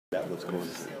That was going to.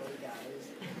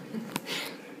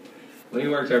 We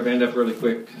worked our band up really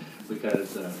quick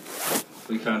because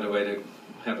we found a way to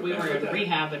have a We band were like in that.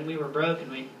 rehab and we were broke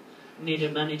and we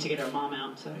needed money to get our mom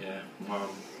out. So Yeah, Mom.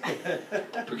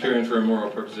 Procuring for immoral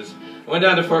purposes. I went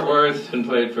down to Fort Worth and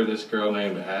played for this girl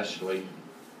named Ashley.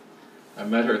 I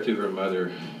met her through her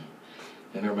mother.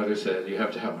 And her mother said, "You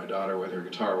have to help my daughter with her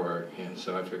guitar work." And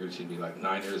so I figured she'd be like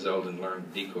 9 years old and learn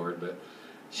D chord, but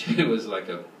she was like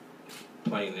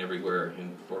playing everywhere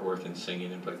in Fort Worth and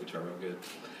singing and played guitar real good.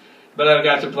 But I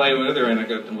got to play with her, and I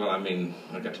got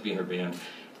to be in her band.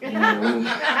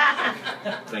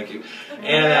 Thank you.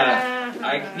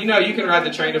 And you can ride the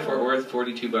train to Fort Worth,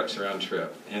 $42 round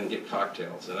trip, and get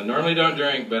cocktails. And I normally don't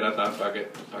drink, but I thought, fuck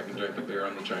it, if I can drink a beer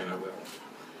on the train, I will.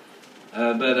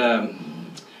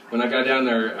 When I got down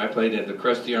there, I played in the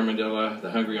Krusty Armadillo, the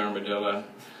Hungry Armadillo,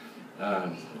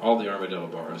 all the Armadillo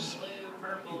bars.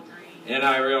 And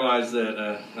I realized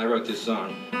that I wrote this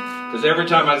song. Because every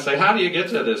time I'd say, "How do you get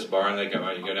to this bar?" And they go,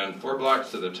 "Well, you go down 4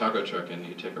 blocks to the taco truck and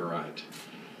you take a right.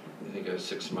 And you go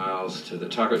 6 miles to the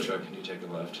taco truck and you take a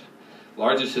left."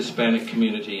 Largest Hispanic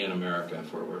community in America,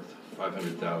 Fort Worth,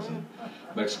 500,000.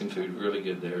 Mexican food, really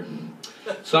good there.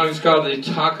 The song is called The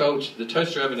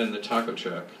Toaster Oven and the Taco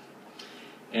Truck.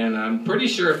 And I'm pretty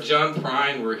sure if John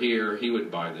Prine were here, he would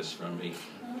buy this from me.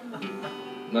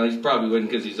 Well, he probably wouldn't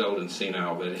because he's old and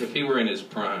senile, but if he were in his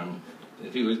prime,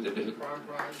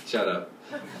 shut up.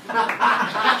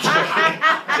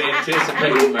 He's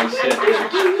anticipating my shit.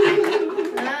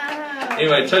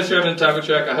 Anyway, Toaster Oven and Taco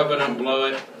Truck, I hope I don't blow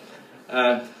it.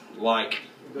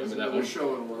 Remember that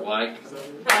one?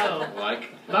 Like.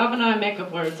 Bob and I make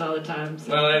up words all the time.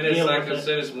 So well, and it's like as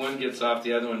soon as one gets off,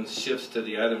 the other one shifts to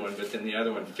the other one, but then the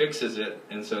other one fixes it,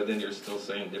 and so then you're still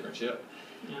saying different shit.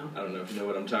 Yeah. I don't know if you know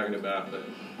what I'm talking about, but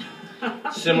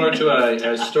similar to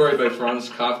a story by Franz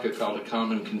Kafka called A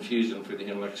Common Confusion for the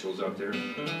intellectuals out there.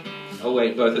 Oh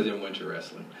wait, both of them went to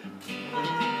wrestling.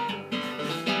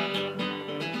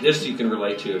 This you can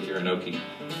relate to if you're an Okie.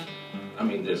 I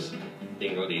mean this.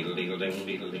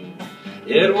 Dingle-deedle-deedle-ding-deedle-ding.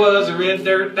 It was a red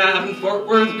dirt dive in Fort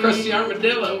Worth. Krusty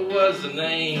Armadillo was the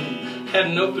name. Had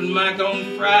an open mic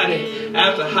on Friday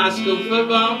after a high school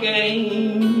football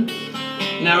game.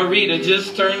 Now Rita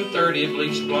just turned 30, a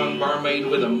bleached blonde barmaid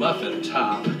with a muffin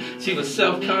top. She was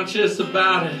self-conscious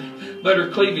about it, but her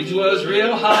cleavage was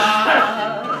real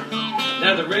hot.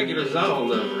 Now the regulars all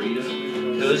love Rita,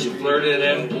 cause she flirted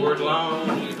and poured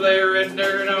long. We play red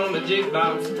dirt on the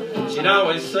jukebox, she'd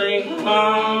always sing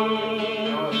along.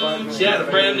 She had a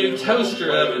brand new toaster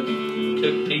oven,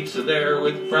 cooked pizza there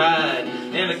with pride,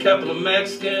 and a couple of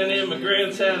Mexican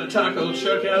immigrants had a taco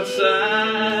truck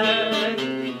outside.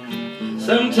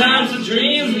 Sometimes the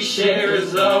dreams we share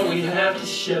is all we have to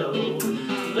show.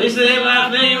 They say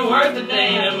life ain't worth a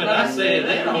damn, but I say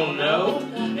they don't know.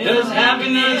 Cause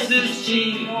happiness is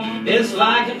cheap, it's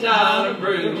like $1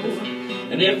 brew.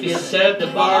 And if you set the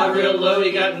bar real low,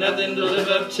 you got nothing to live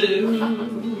up to.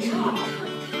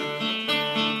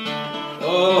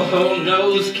 Oh,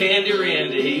 Nose Candy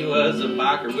Randy, he was a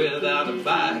biker without a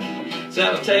bike. So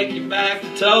I'll take you back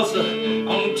to Tulsa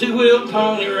on a 2-wheel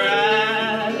pony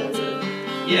ride.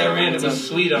 Yeah, Randy was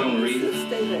sweet on Rita,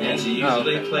 and she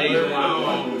usually played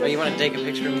along. Oh, you want to take a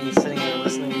picture of me sitting there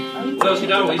listening? Well,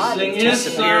 she'd always sing his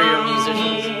superior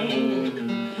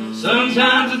musicians.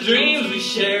 Sometimes the dreams we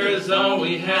share is all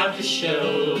we have to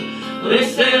show. They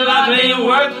say life ain't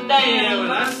worth a damn,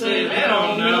 and I say they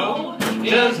don't know.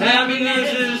 Cause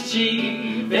happiness is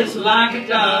cheap, it's like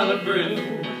 $1 brew.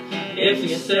 If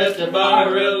you set the bar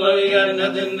real low, you got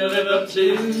nothing to live up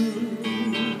to.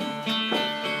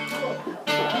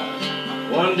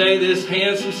 One day this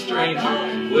handsome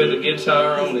stranger with a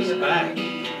guitar on his back,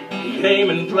 he came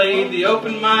and played the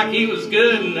open mic. He was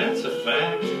good, and that's a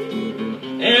fact.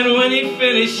 And when he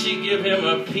finished, she give him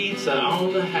a pizza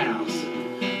on the house.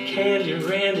 Candy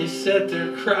Randy sat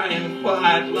there crying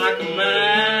quiet like a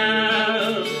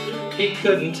mouse. He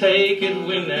couldn't take it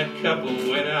when that couple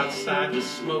went outside to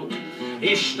smoke.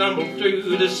 He stumbled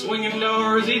through the swinging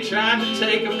doors, he tried to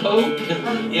take a poke.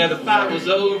 Yeah, the fight was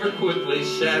over quickly,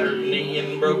 shattered knee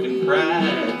and broken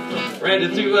pride. Randy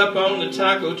threw up on the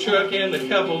taco truck and the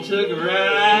couple took a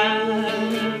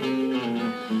ride.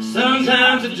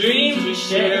 Sometimes the dreams we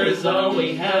share is all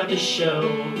we have to show.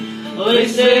 Well, they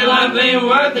say life ain't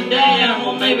worth a damn,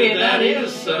 well maybe that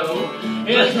is so.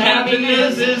 Cause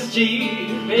happiness is cheap,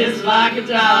 it's like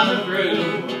 $1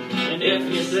 brew. And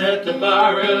if you set the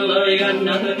bar real low, you got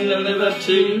nothing to live up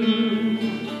to.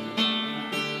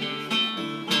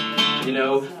 You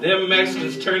know, them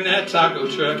Mexicans turned that taco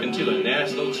truck into a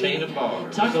national chain of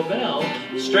bars. Taco Bell.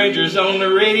 Strangers on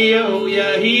the radio,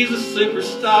 yeah, he's a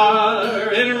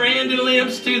superstar. And Randy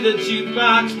limps to the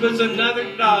jukebox, puts another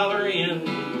 $1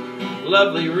 in.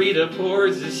 Lovely Rita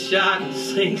pours his shot and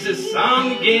sings his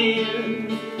song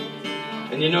again.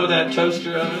 And you know that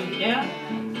toaster oven? Yeah.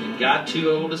 It got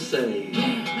too old to save.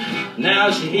 Now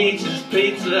she heats his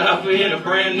pizza up in a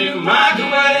brand new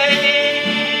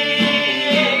microwave.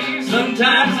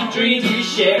 Sometimes the dreams we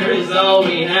share is all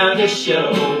we have to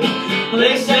show.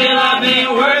 They say life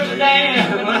ain't worth a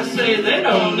damn. I say they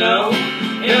don't know.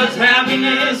 Cause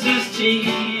happiness is cheap.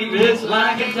 It's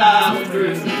like a dollar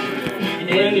brew. And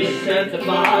when you set the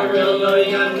bar real low,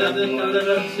 you got nothing to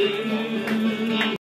live up to.